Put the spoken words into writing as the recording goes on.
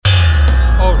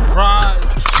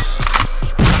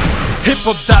Hip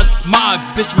hop, that's my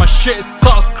bitch, my shit is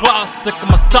so classic,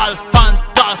 my style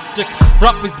fantastic.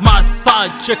 Rap is my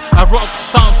side chick, I rock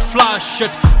some fly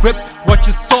shit. Rip what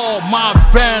you saw, my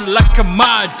brain like a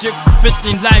magic,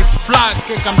 spitting like fly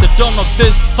kick. I'm the don of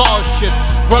this soul shit.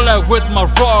 Roll out with my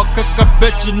raw kick, a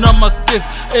bitch, you know my skills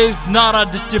is not a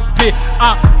DTP.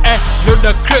 I ain't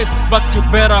ludicrous, but you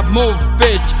better move,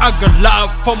 bitch. I got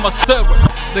love for my servant.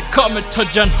 They call me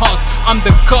Trojan horse, I'm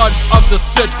the god of the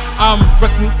street. I'm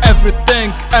breaking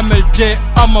everything, MLJ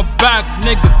on my back.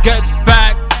 Niggas get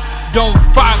back, don't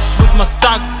fuck with my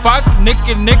stock. Fuck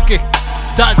Nicky,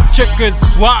 that chick is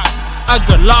whack. I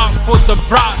got love for the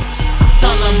brats.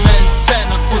 Tell a maintain,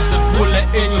 I put the bullet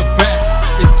in your brain.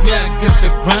 It's me against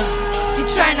the ground. You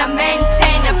tryna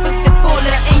maintain, I put the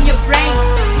bullet in your brain.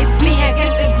 It's me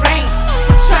against the grain.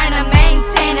 You tryna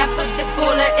maintain, I put the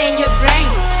bullet in your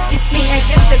brain. It's me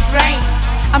against the grain.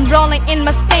 I'm rolling in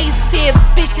my spaceship,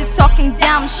 bitches talking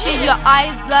dumb shit. Your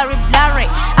eyes blurry.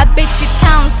 I bet you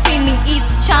can't see me.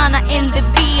 It's China in the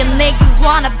B and niggas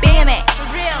wanna be me.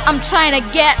 I'm trying to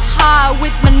get high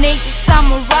with my niggas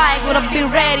samurai. Gonna be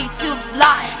ready to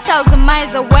fly 1,000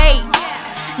 miles away.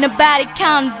 Nobody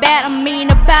can bet on me,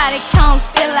 nobody can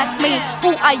spit like me.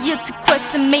 Who are you to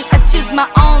question me? I choose my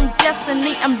own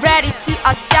destiny. I'm ready to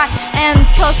attack and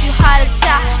cause you heart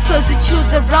attack, cause you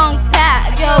choose the wrong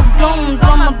path. Yo, goons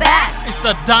on my back. It's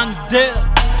a done deal,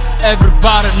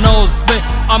 everybody knows me.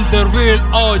 I'm the real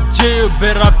OG,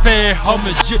 better pay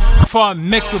homage before I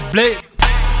make you bleed.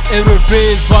 Every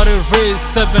is what it is,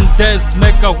 7 days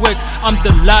make a week. I'm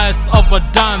the last of a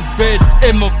damn breed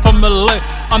in my family.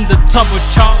 I'm the trouble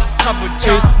child,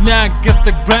 it's me against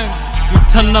the grain. You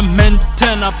turn a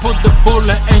maintain, I put the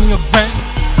bullet in your brain.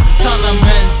 Turn a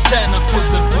maintain, I put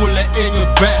the bullet in your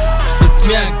brain. It's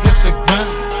me against the grain.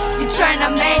 You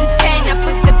tryna maintain, I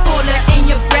put the bullet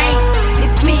in your brain.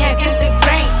 It's me against the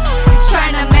grain. You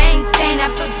tryna maintain,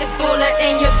 I put the bullet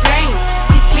in your brain.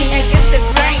 It's me against the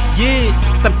grain.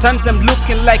 Yeah, sometimes I'm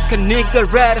looking like a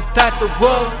nigga ready to start the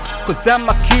war. Cause I'm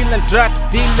a killer, drug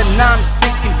dealer, now I'm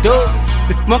seeking dough.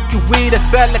 They smoky weed, I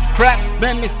sell the cracks,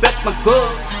 let me set my goal.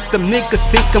 Some niggas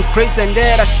think I'm crazy and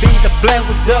that I see the plan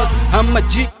with us. I'm a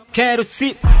G, can't you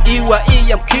see? EYE,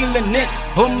 I'm killing it.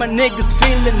 All my niggas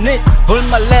feeling it, all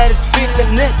my ladies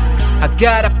feeling it. I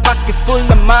got a pocket full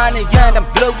of money and I'm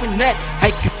blowing it. I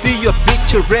can see your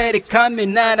bitch already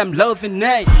coming out, I'm loving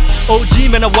it. OG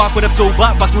man, I walk with a toe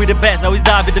back with the best. Now he's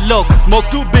dive with the local. Smoke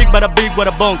too big, but a big what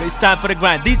a bonga. It's time for the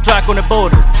grind. These track on the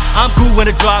borders. I'm cool when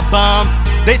I drop bomb.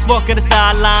 They smoke in the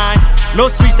sideline. No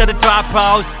streets at the trap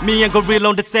house. Me and Guerrila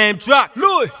on the same track.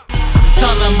 Louis. Tell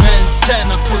a maintain,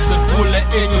 I put the bullet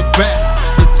in your brain.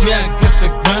 It's me against the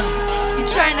ground. You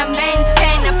tryna maintain.